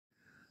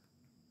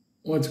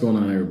What's going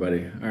on,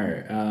 everybody? All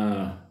right,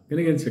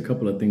 gonna get into a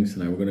couple of things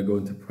tonight. We're gonna go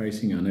into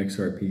pricing on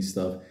XRP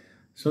stuff.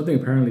 Something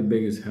apparently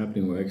big is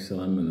happening with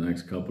XLM in the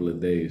next couple of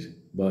days,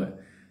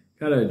 but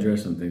gotta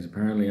address some things.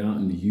 Apparently, out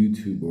in the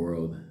YouTube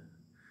world,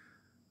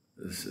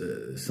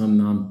 some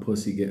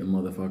non-pussy getting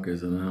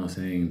motherfuckers are now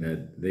saying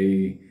that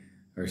they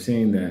are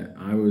saying that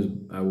I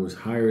was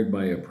hired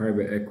by a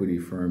private equity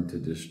firm to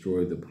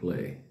destroy the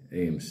play,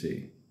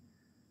 AMC.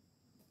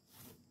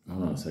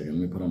 Hold on a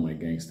second. Let me put on my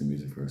gangster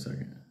music for a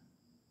second.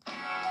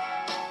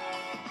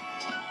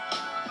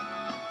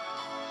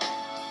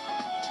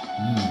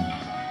 All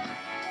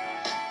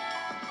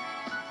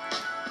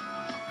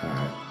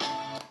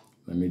right,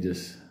 let me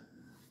just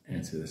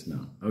answer this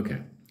now.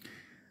 Okay,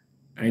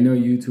 I know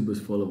YouTube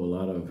is full of a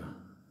lot of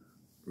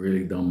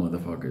really dumb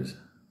motherfuckers.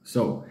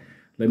 So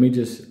let me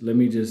just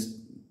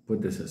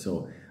put this.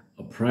 So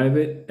a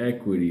private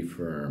equity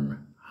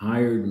firm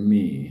hired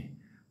me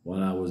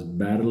while I was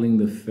battling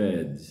the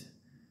feds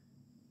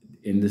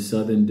in the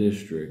Southern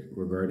District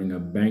regarding a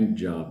bank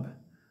job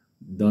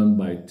done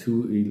by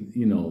two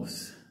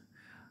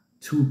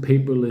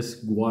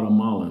paperless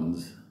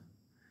Guatemalans,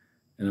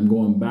 and I'm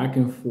going back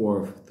and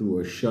forth through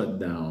a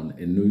shutdown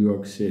in New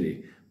York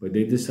City. But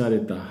they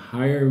decided to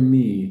hire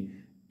me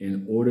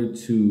in order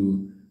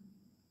to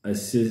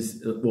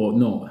assist, help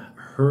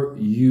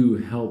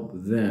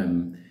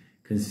them,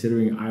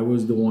 considering I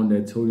was the one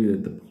that told you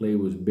that the play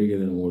was bigger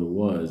than what it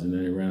was, and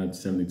then it ran up to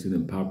 72,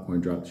 then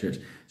Popcorn dropped the shares.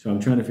 So I'm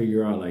trying to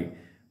figure out, like,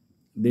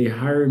 they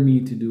hired me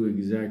to do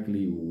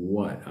exactly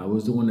what? I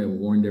was the one that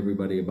warned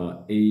everybody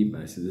about Ape.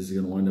 I said, this is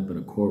going to wind up in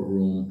a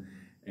courtroom.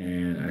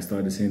 And I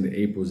started saying that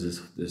Ape was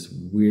this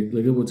weird,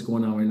 look at what's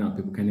going on right now.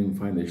 People can't even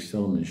find their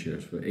settlement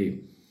shares for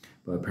Ape.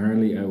 But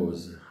apparently I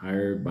was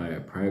hired by a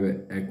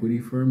private equity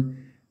firm.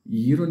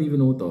 You don't even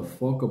know what the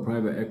fuck a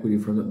private equity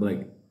firm is.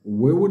 Like,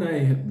 where would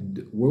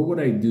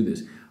I do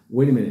this?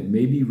 Wait a minute,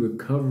 maybe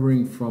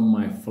recovering from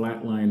my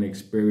flatline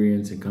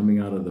experience and coming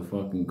out of the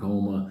fucking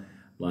coma,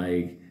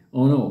 like,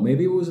 oh no,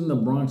 maybe it was in the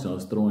Bronx. I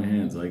was throwing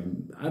hands. Like,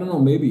 I don't know.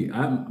 Maybe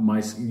my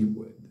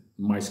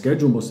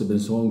schedule must have been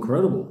so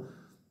incredible.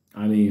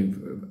 I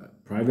mean,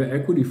 private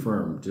equity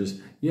firm. Just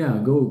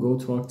go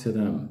talk to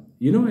them.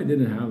 You know, I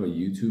didn't have a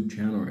YouTube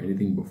channel or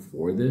anything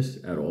before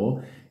this at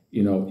all.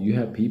 You know, you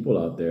have people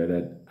out there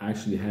that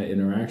actually had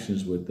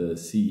interactions with the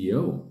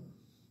CEO,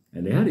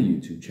 and they had a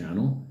YouTube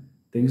channel,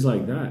 things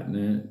like that. And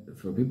then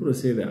for people to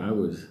say that I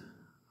was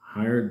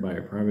hired by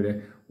a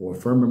private or a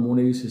firm, remember when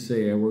they used to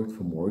say I worked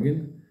for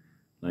Morgan?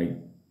 Like,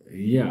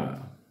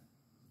 yeah,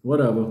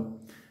 whatever.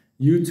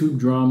 YouTube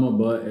drama,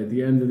 but at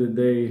the end of the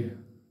day,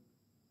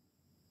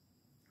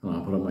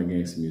 I'll put on my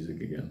gangster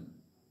music again.